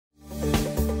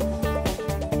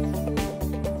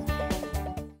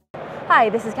Hi,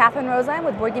 this is Catherine Rosine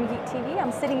with Board Game Geek TV.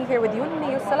 I'm sitting here with Yun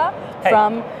Niusala Hey.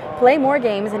 from Play More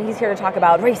Games, and he's here to talk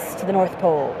about Race to the North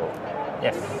Pole.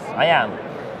 Yes, I am.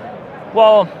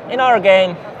 Well, in our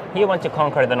game, you want to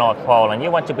conquer the North Pole and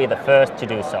you want to be the first to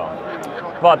do so.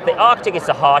 But the Arctic is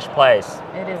a harsh place.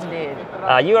 It is indeed.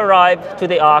 You arrive to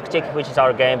the Arctic, which is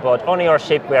our game boat, on your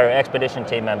ship where your expedition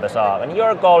team members are. And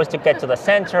your goal is to get to the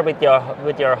center with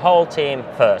your whole team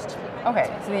first.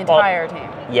 Okay, so the entire team.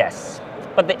 Yes.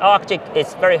 But the Arctic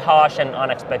is very harsh and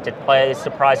unexpected place,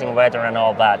 surprising weather and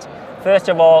all that. First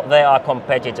of all, there are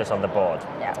competitors on the board.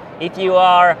 Yeah. If you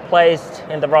are placed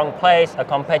in the wrong place, a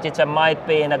competitor might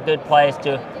be in a good place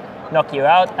to knock you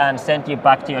out and send you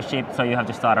back to your ship, so you have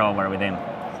to start over with him.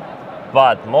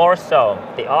 But more so,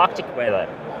 the Arctic weather.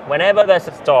 Whenever there's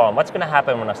a storm, what's going to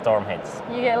happen when a storm hits?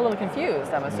 You get a little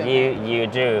confused, I'm assuming. You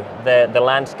do. The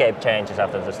landscape changes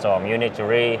after the storm. You need to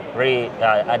adjust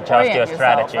Orient your yourself,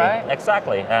 strategy. right?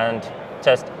 Exactly, and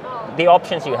just the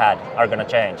options you had are going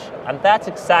to change. And that's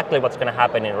exactly what's going to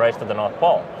happen in Race to the North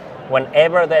Pole.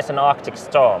 Whenever there's an Arctic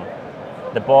storm,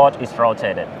 the board is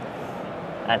rotated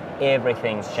and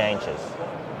everything changes.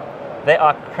 There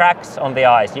are cracks on the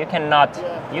ice. You cannot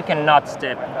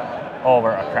step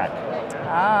over a crack.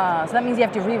 Ah, so that means you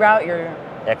have to reroute your...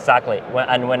 Exactly,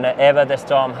 and whenever the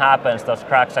storm happens, those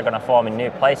cracks are going to form in new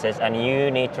places and you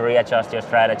need to readjust your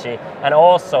strategy. And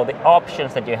also the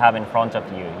options that you have in front of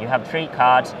you. You have 3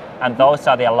 cards and those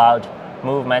are the allowed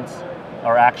movements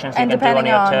or actions you can do on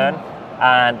your turn.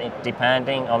 And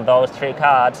depending on those 3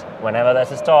 cards, whenever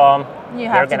there's a storm, you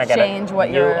are going to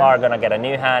get a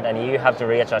new hand and you have to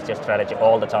readjust your strategy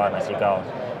all the time as you go.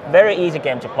 Very easy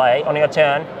game to play. On your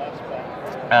turn,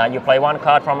 you play 1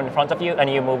 card from in front of you and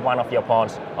you move 1 of your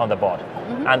pawns on the board.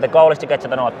 Mm-hmm. And the goal is to get to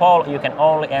the North Pole. You can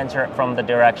only enter from the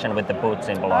direction with the boot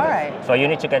symbol on it. So you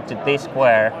need to get to this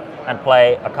square and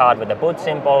play a card with the boot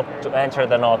symbol to enter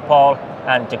the North Pole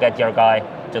and to get your guy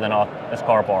to the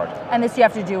scoreboard. And this you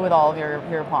have to do with all of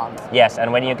your pawns? Yes,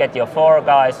 and when you get your 4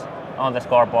 guys on the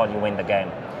scoreboard, you win the game.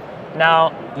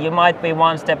 Now, you might be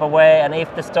 1 step away, and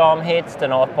if the storm hits, the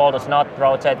North Pole does not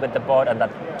rotate with the board, and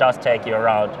that does take you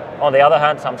around. On the other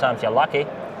hand, sometimes you're lucky.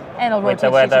 And it'll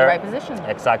rotate you to the right position.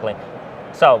 Exactly.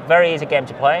 So, very easy game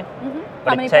to play. Mm-hmm.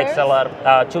 But it takes a lot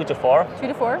of 2 to 4. 2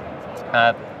 to 4.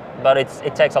 But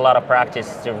it takes a lot of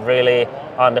practice to really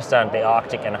understand the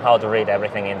Arctic and how to read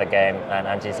everything in the game and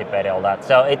anticipate all that.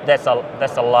 So there's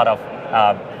a lot of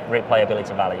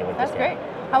replayability value with this game. That's great.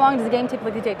 How long does the game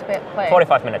typically take to play?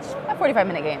 45 minutes. A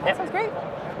 45-minute game. That sounds great.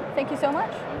 Thank you so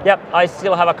much. Yep, I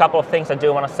still have a couple of things I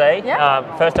do want to say.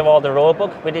 Yeah. First of all, the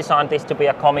rulebook. We designed this to be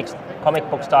a comic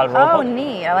book style rulebook. Oh,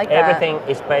 neat. I like that. Everything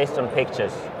is based on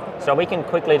pictures. So we can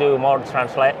quickly do more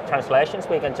translations.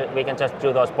 We can just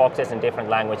do those boxes in different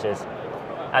languages.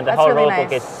 And the whole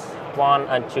rulebook is 1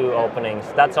 and 2 openings.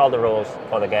 That's all the rules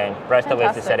for the game. The rest of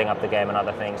it is setting up the game and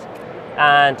other things.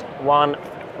 And one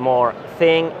more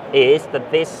thing is that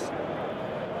this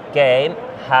game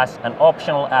has an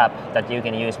optional app that you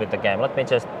can use with the game. Let me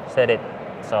just set it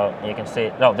so you can see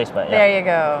it. No, this way. Yeah. There you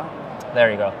go.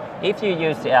 There you go. If you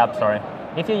use the app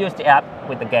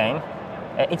with the game,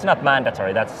 it's not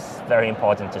mandatory. That's very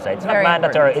important to say. It's not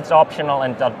mandatory. It's optional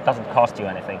and doesn't cost you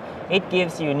anything. It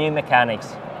gives you new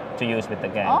mechanics to use with the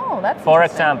game. Oh, that's For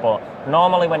example,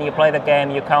 normally when you play the game,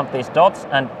 you count these dots,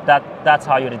 and that's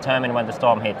how you determine when the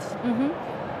storm hits.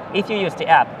 Mm-hmm. If you use the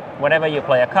app, whenever you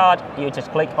play a card, you just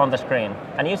click on the screen,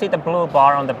 and you see the blue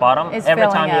bar on the bottom. Every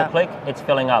time you click, it's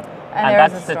filling up, and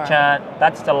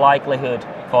that's the likelihood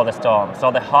for the storm. So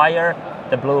the higher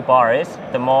the blue bar is,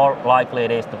 the more likely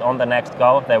it is that on the next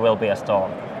go there will be a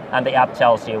storm. And the app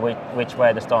tells you which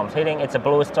way the storm's hitting. It's a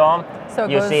blue storm. So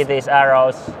you see these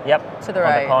arrows, to the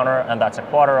right on the corner, and that's a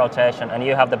quarter rotation, and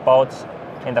you have the boats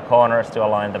in the corners to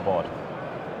align the board.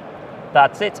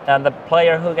 That's it, and the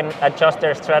player who can adjust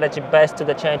their strategy best to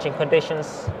the changing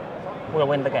conditions will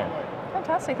win the game.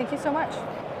 Fantastic, thank you so much.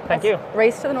 Thank you.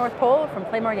 Race to the North Pole from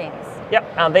Play More Games. Yep,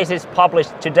 and this is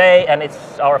published today, and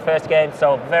it's our first game,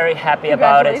 so very happy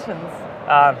about it.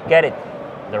 Congratulations. Get it.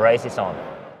 The race is on.